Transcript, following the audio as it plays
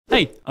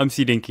Hey, I'm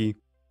CDiinky.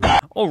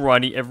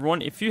 Alrighty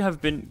everyone, if you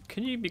have been,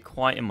 can you be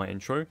quiet in my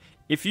intro?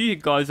 If you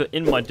guys are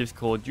in my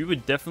Discord, you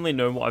would definitely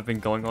know what I've been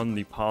going on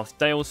the past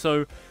day or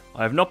so.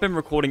 I have not been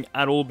recording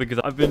at all because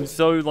I've been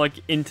so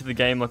into the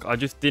game, I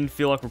just didn't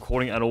feel like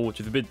recording at all,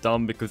 which is a bit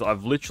dumb because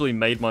I've literally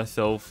made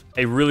myself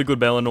a really good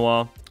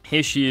Bellanoir.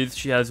 Here she is,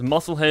 she has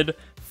muscle head,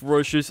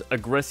 ferocious,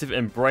 aggressive,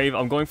 and brave.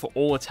 I'm going for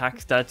all attack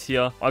stats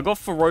here. I got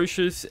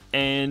ferocious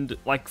and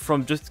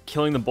from just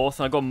killing the boss,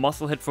 and I got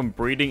muscle head from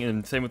breeding,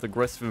 and same with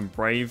aggressive and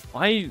brave.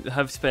 I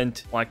have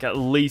spent at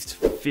least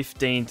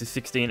 15 to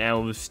 16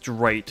 hours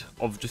straight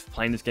of just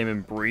playing this game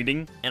and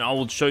breeding, and I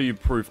will show you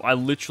proof. I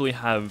literally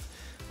have.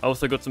 I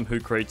also got some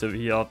hoot crates over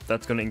here.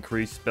 That's going to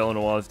increase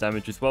Bellanoir's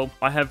damage as well.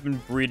 I have been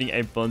breeding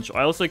a bunch.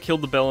 I also killed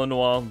the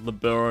Bellanoir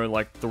Libero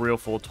 3 or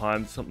 4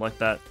 times, something like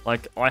that.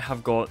 I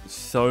have got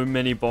so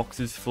many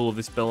boxes full of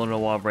this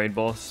Bellanoir raid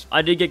boss.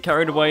 I did get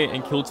carried away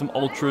and killed some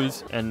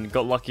ultras and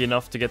got lucky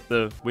enough to get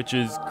the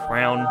Witch's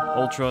Crown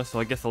Ultra,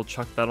 so I guess I'll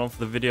chuck that on for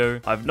the video.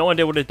 I have no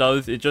idea what it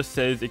does. It just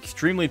says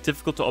extremely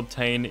difficult to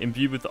obtain,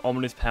 imbued with the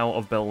ominous power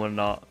of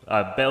Bellanoir.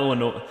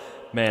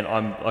 Man,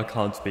 I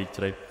can't speak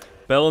today.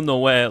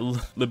 Bellanoir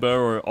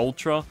Libero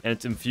Ultra, and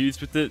it's infused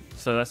with it,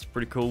 so that's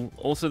pretty cool.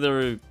 Also, there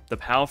are the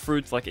power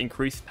fruits,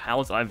 increased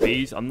powers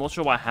IVs. I'm not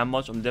sure by how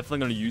much. I'm definitely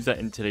going to use that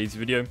in today's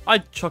video. I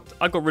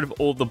got rid of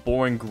all the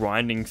boring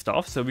grinding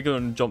stuff, so we're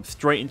going to jump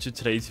straight into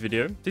today's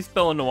video. This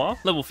Bellanoir,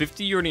 level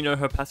 50, you already know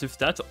her passive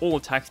stats, all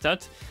attack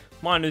stats,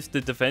 minus the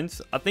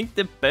defense. I think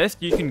the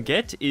best you can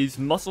get is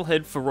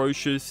Musclehead,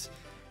 Ferocious,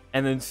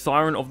 and then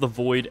Siren of the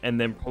Void,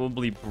 and then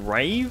probably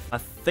Brave. I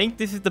think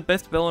this is the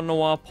best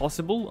Bellanoir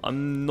possible.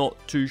 I'm not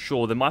too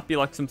sure. There might be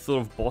some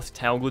sort of boss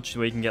tail glitch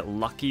where you can get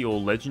lucky or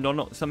legend on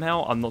it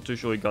somehow. I'm not too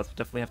sure. You guys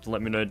definitely have to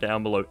let me know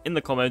down below in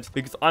the comments,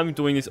 because I'm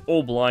doing this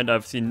all blind.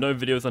 I've seen no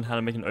videos on how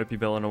to make an OP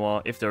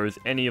Bellanoir, if there is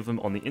any of them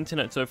on the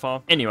internet so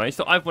far. Anyway,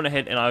 so I've went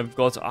ahead and I've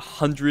got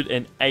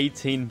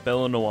 118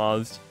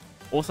 Bellanoirs.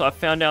 Also, I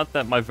found out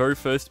that my very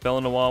first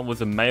Bellanoir was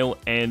a male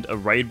and a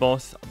raid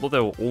boss. I thought they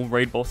were all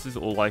raid bosses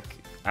or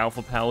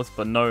alpha powers,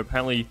 but no,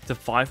 apparently it's a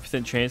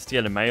 5% chance to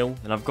get a male,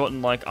 and I've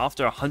gotten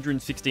after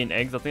 116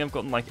 eggs, I think I've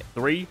gotten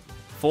 3,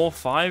 4,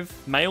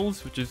 5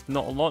 males, which is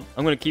not a lot.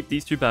 I'm going to keep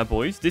these 2 bad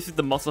boys. This is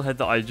the Musclehead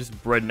that I just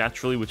bred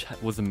naturally, which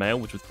was a male,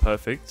 which was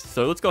perfect.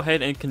 So let's go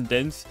ahead and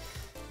condense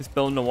this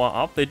Bellanoir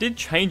up. They did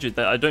change it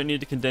that I don't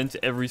need to condense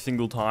every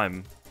single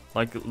time.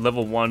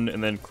 Level 1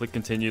 and then click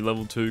continue,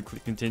 level 2,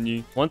 click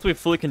continue. Once we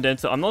fully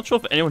condense it, I'm not sure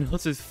if anyone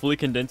else has fully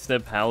condensed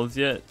their powers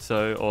yet,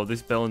 or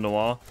this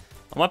Bellanoir.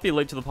 I might be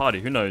late to the party,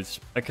 who knows?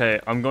 Okay,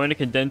 I'm going to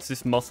condense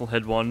this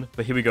Musclehead one,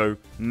 but here we go.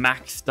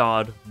 Max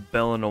starred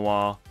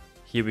Bellanoir.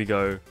 Here we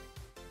go.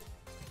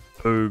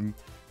 Boom.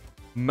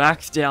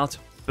 Maxed out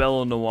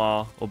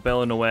Bellanoir, or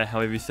Bellanoir,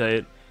 however you say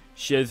it.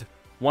 She has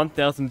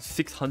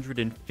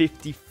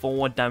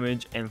 1,654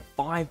 damage and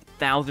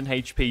 5,000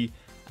 HP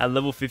at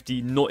level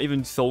 50, not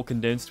even soul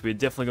condensed. We're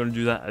definitely going to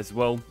do that as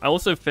well. I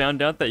also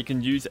found out that you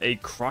can use a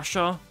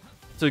crusher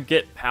to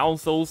get power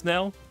souls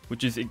now,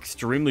 which is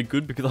extremely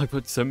good because I've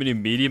got so many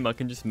medium, I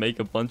can just make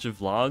a bunch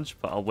of large,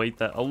 but I'll wait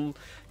that.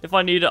 If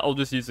I need it, I'll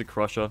just use the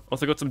crusher.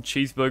 Also got some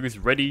cheeseburgers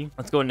ready.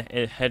 Let's go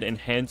ahead and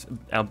enhance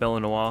our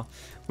Bellanoir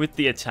with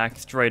the attack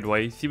straight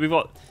away. See, we've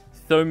got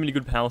so many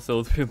good power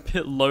cells. We're a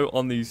bit low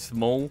on these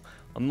small.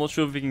 I'm not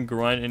sure if we can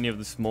grind any of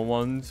the small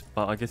ones,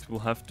 but I guess we'll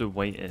have to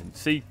wait and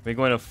see. We're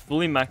going to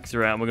fully max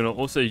her out. We're going to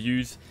also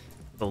use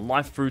the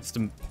life fruits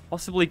to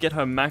possibly get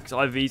her max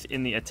IVs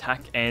in the attack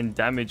and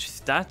damage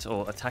stat,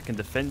 or attack and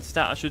defense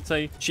stat, I should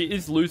say. She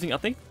is losing, I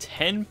think,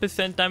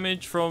 10%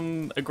 damage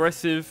from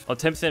aggressive, or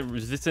 10%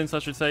 resistance, I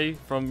should say,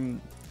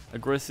 from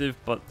aggressive,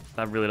 but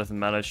that really doesn't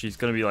matter. She's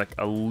going to be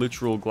a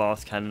literal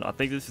glass cannon. I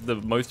think this is the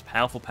most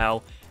powerful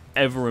pal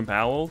ever in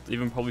Palworld,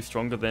 even probably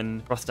stronger than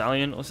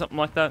Frostallion or something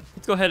like that.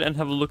 Let's go ahead and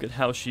have a look at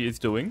how she is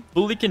doing.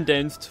 Fully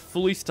condensed,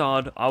 fully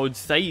starred, I would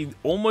say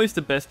almost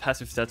the best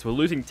passive stats. We're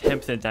losing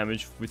 10%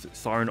 damage with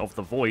Siren of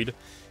the Void,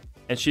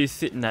 and she is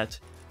sitting at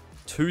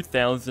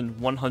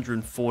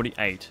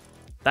 2,148.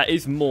 That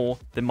is more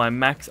than my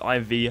max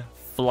IV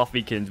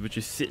Fluffykins, which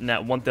is sitting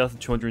at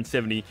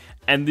 1,270,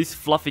 and this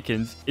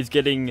Fluffykins is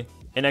getting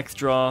an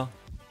extra,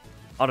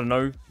 I don't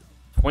know,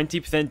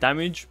 20%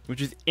 damage, which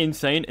is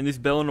insane, and this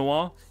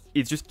Bellanoir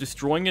is just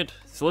destroying it.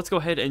 So let's go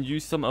ahead and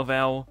use some of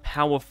our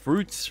power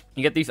fruits.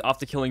 You get these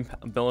after killing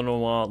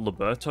Bellanoir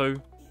Liberto. So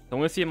I'm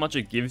going to see how much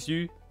it gives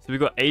you. So we've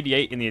got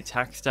 88 in the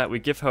attack stat. We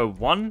give her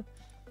 1.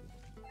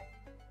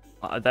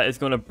 That is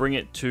going to bring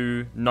it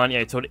to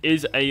 98. So it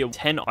is a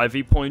 10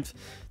 IV points.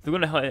 So we're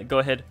going to go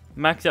ahead,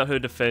 max out her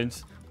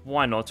defense.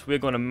 Why not? We're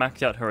going to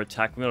max out her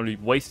attack. We're going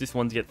to waste this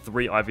one to get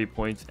 3 IV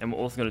points, and we're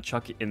also going to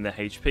chuck it in the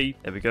HP.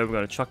 There we go. We're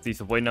going to chuck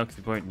these away now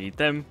because we won't need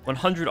them.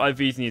 100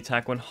 IVs in the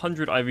attack,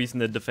 100 IVs in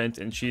the defense,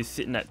 and she is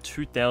sitting at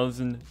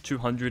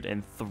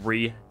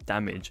 2,203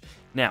 damage.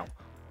 Now,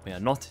 we are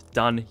not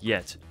done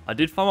yet. I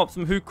did farm up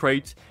some hoot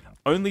crates.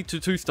 only to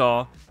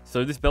 2-star.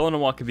 So this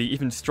Bellanoir could be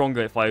even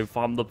stronger if I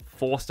farmed up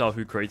 4-star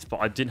Who Creates, but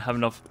I didn't have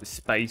enough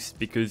space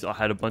because I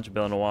had a bunch of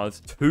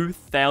Bellanoirs.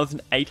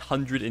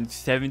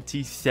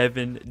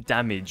 2,877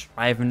 damage.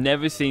 I have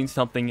never seen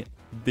something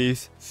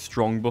this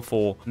strong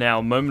before.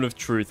 Now, moment of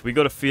truth. We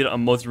got to feed a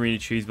Mozzarella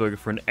cheeseburger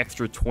for an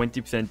extra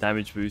 20%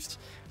 damage boost.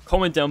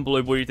 Comment down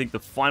below what you think the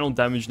final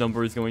damage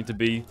number is going to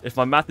be. If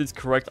my math is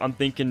correct, I'm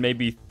thinking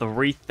maybe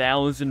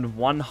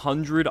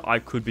 3,100. I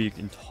could be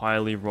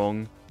entirely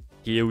wrong.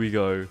 Here we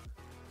go.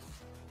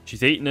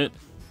 She's eating it.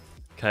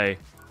 Okay.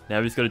 Now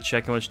we just got to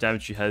check how much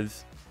damage she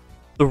has.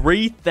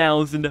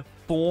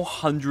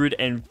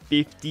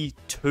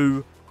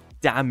 3,452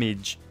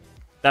 damage.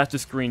 That's a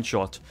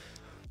screenshot.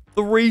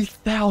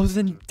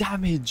 3,000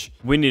 damage.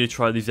 We need to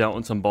try these out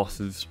on some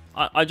bosses.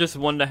 I just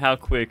wonder how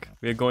quick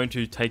we're going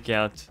to take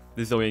out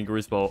this Zoe and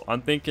Griswold.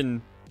 I'm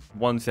thinking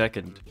 1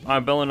 second.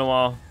 Alright,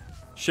 Bellanoir,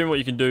 show me what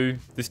you can do.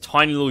 This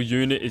tiny little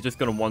unit is just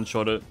going to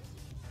one-shot it.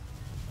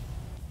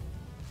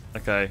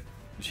 Okay.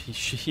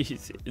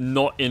 She's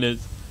not in it.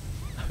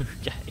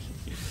 Okay.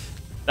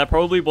 That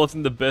probably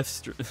wasn't the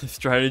best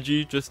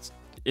strategy just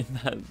in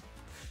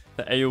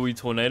the AoE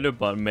tornado,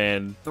 but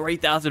man,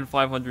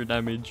 3,500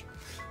 damage.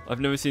 I've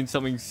never seen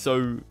something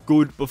so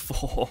good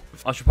before.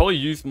 I should probably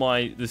use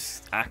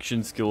this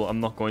action skill, I'm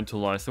not going to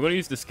lie. So I'm going to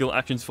use the skill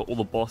actions for all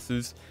the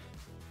bosses.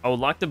 I would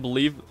like to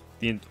believe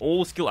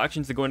all skill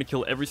actions are going to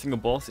kill every single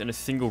boss in a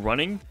single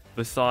running,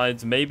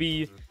 besides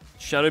maybe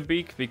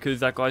Shadowbeak, because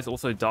that guy's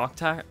also dark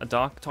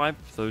type,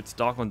 so it's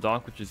dark on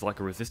dark, which is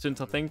like a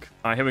resistance, I think.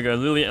 Alright, here we go.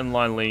 Lily and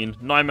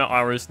Lylene. Nightmare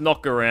Iris,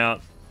 knock her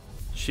out.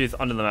 She's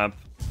under the map.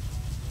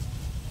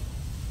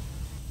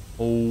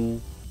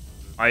 Oh,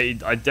 I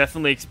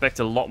definitely expect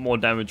a lot more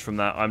damage from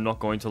that, I'm not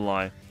going to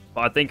lie.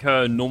 But I think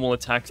her normal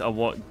attacks are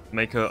what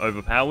make her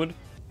overpowered.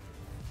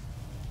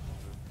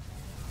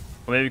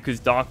 Or maybe because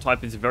dark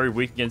type is very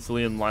weak against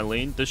Lily and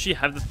Lylene. Does she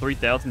have the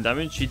 3,000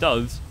 damage? She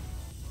does.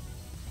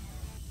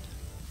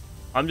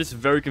 I'm just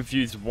very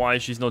confused why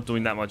she's not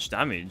doing that much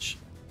damage.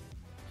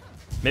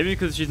 Maybe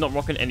because she's not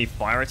rocking any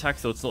fire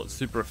attacks, so it's not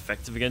super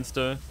effective against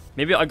her.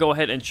 Maybe I go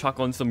ahead and chuck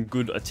on some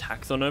good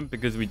attacks on her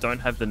because we don't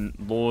have the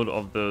Lord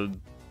of the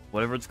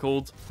whatever it's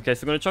called. Okay,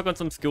 so I'm going to chuck on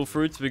some skill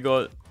fruits. We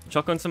got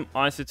chuck on some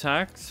ice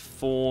attacks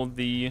for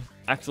the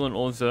Excellent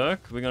or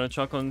Zerk. We're going to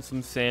chuck on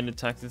some sand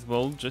attacks as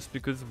well, just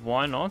because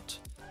why not?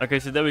 Okay,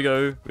 so there we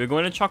go. We're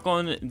going to chuck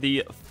on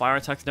the fire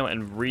attacks now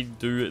and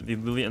redo the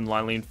Lily and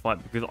Lylene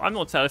fight because I'm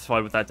not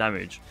satisfied with that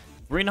damage.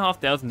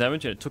 3,500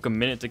 damage and it took a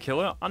minute to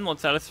kill her. I'm not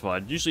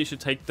satisfied. Usually it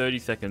should take 30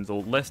 seconds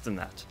or less than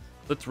that.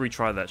 Let's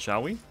retry that,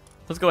 shall we?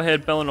 Let's go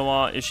ahead.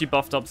 Bellanoir, is she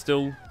buffed up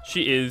still?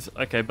 She is.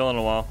 Okay,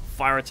 Bellanoir,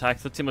 fire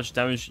attacks. Let's see how much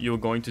damage you're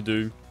going to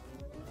do.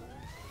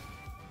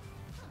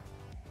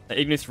 The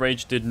Ignis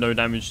Rage did no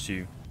damage to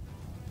you.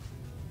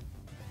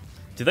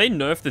 Did they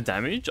nerf the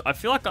damage? I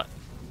feel like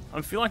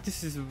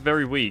this is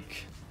very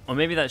weak. Or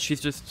maybe that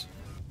she's just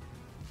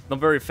not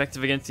very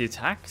effective against the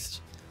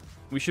attacks.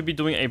 We should be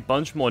doing a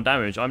bunch more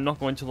damage. I'm not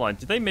going to lie.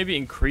 Did they maybe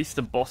increase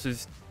the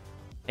boss's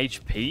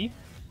HP?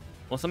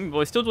 Or something? But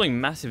we're still doing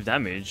massive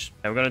damage.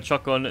 Okay, we're going to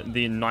chuck on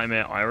the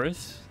Nightmare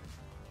Iris.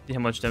 See how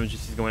much damage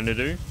this is going to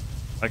do.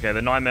 Okay,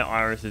 the Nightmare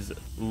Iris is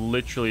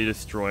literally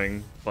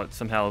destroying, but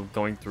somehow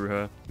going through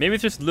her. Maybe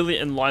it's just Lily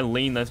and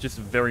Lylene that's just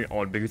very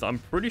odd, because I'm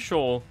pretty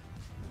sure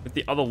with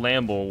the other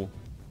Lamball,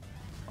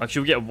 like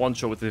she'll get one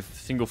shot with a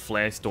single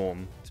Flare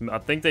Storm. So I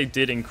think they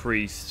did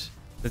increase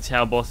the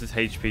tower boss's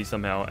HP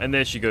somehow. And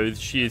there she goes.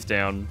 She is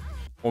down.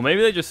 Or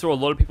maybe they just saw a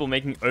lot of people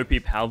making OP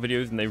PAL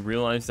videos and they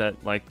realized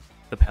that like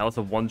the PALs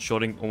are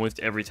one-shotting almost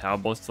every tower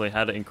boss, so they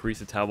had to increase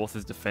the tower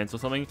boss's defense or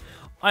something.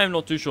 I am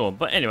not too sure.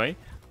 But anyway,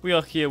 we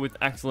are here with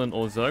Excellent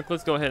or Zerk.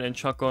 Let's go ahead and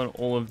chuck on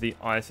all of the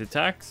ice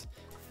attacks.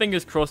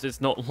 Fingers crossed it's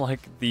not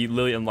like the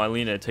Lily and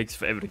Lylene, it takes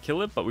forever to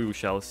kill it, but we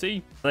shall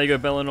see. There you go,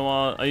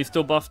 Bellanoir. Are you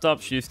still buffed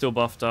up? She is still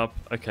buffed up.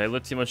 Okay,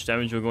 let's see how much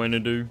damage we're going to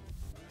do.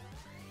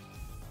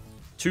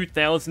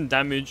 2,000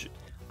 damage.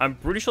 I'm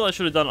pretty sure I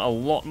should have done a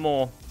lot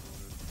more.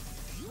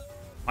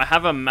 I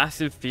have a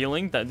massive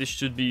feeling that we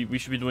should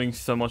be doing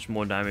so much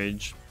more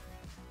damage.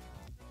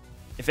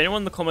 If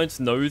anyone in the comments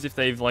knows if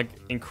they've like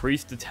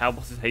increased the tower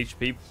boss's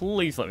HP,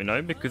 please let me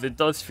know, because it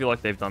does feel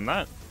like they've done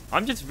that.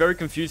 I'm just very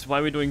confused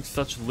why we're doing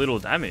such little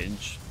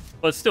damage.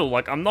 But still,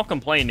 like, I'm not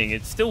complaining.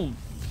 It's still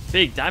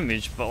big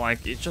damage, but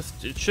like it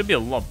should be a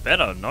lot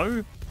better,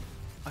 no?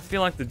 I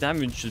feel like the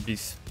damage should be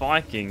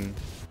spiking.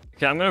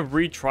 Okay, I'm gonna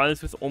retry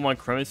this with all my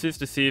chromases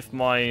to see if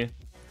my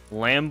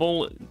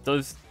Lamball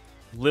does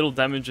little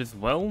damage as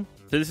well.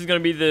 So this is going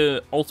to be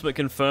the ultimate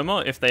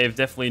confirmer if they have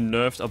definitely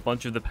nerfed a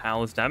bunch of the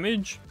power's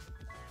damage.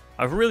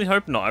 I really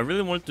hope not. I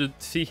really wanted to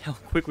see how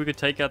quick we could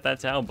take out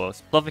that tower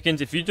boss. Fluffikins,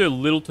 if you do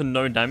little to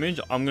no damage,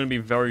 I'm going to be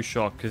very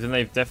shocked, because then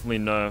they've definitely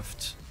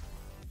nerfed.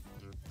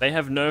 They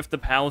have nerfed the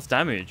power's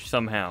damage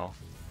somehow.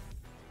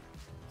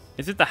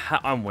 Is it the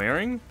hat I'm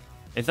wearing?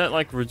 Is that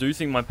like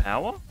reducing my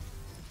power?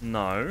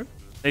 No.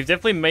 They've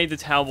definitely made the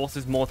tower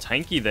bosses more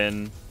tanky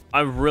then.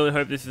 I really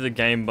hope this is a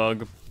game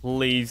bug.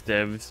 Please,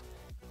 devs.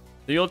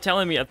 So you're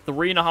telling me at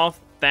 3,500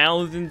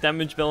 1000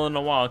 damage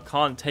Bellanoir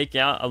can't take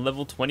out a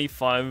level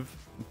 25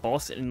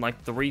 boss in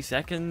like 3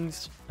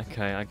 seconds.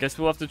 Okay, I guess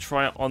we'll have to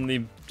try it on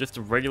the just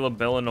a regular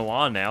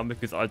Bellanoir now,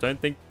 because I don't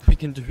think we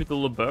can do the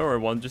Libero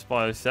one just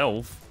by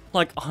herself.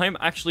 Like, I'm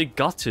actually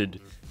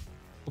gutted.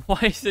 Why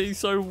is he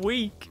so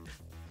weak?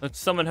 Let's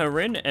summon her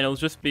in, and it'll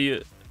just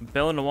be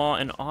Bellanoir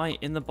and I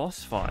in the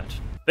boss fight.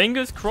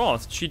 Fingers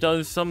crossed she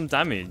does some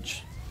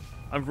damage.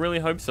 I really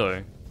hope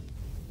so.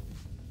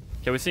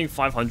 Okay, we're seeing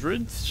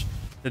 500s.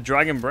 The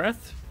Dragon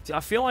Breath. See, I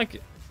feel like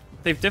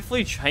they've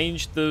definitely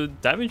changed the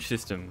damage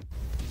system.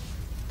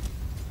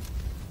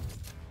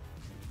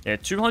 Yeah,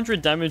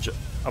 200 damage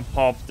a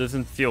pop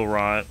doesn't feel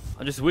right.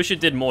 I just wish it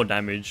did more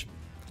damage.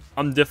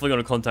 I'm definitely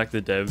gonna contact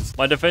the devs.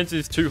 My defense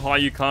is too high.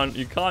 You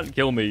can't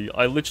kill me.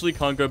 I literally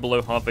can't go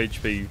below half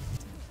HP.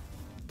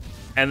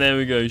 And there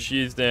we go.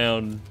 She is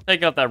down.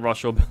 Take out that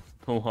rush orb.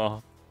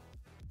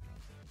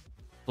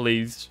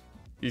 Please.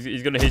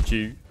 He's gonna hit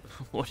you.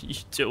 What are you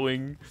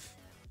doing?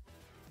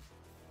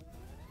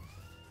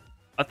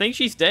 I think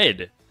she's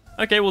dead.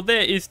 Okay, well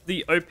there is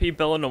the OP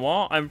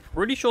Bellanoir. I'm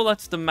pretty sure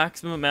that's the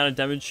maximum amount of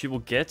damage she will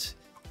get.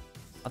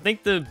 I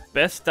think the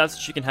best stats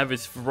she can have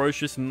is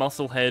Ferocious,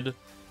 Musclehead,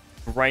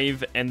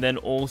 Brave, and then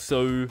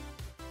also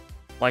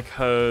like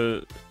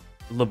her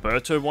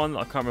Liberto one.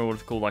 I can't remember what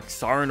it's called, like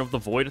Siren of the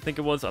Void, I think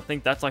it was. I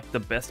think that's like the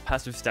best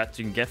passive stats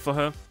you can get for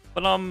her.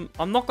 But I'm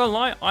not gonna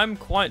lie, I'm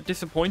quite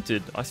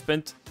disappointed. I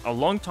spent a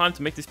long time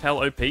to make this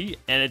pal OP,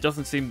 and it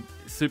doesn't seem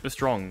super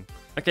strong.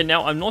 Okay,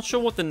 now I'm not sure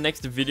what the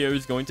next video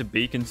is going to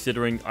be,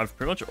 considering I've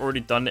pretty much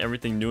already done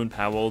everything new in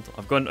Palworld.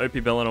 I've got an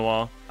OP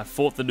Bellanoir, I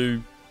fought the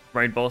new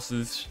raid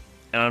bosses,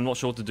 and I'm not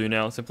sure what to do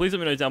now. So please let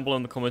me know down below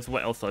in the comments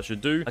what else I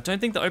should do. I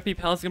don't think the OP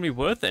pal is gonna be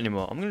worth it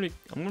anymore. I'm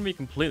gonna be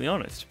completely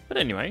honest. But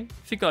anyway,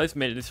 if you guys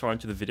made it this far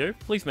into the video,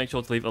 please make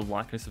sure to leave a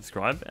like and a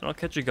subscribe, and I'll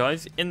catch you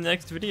guys in the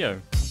next video.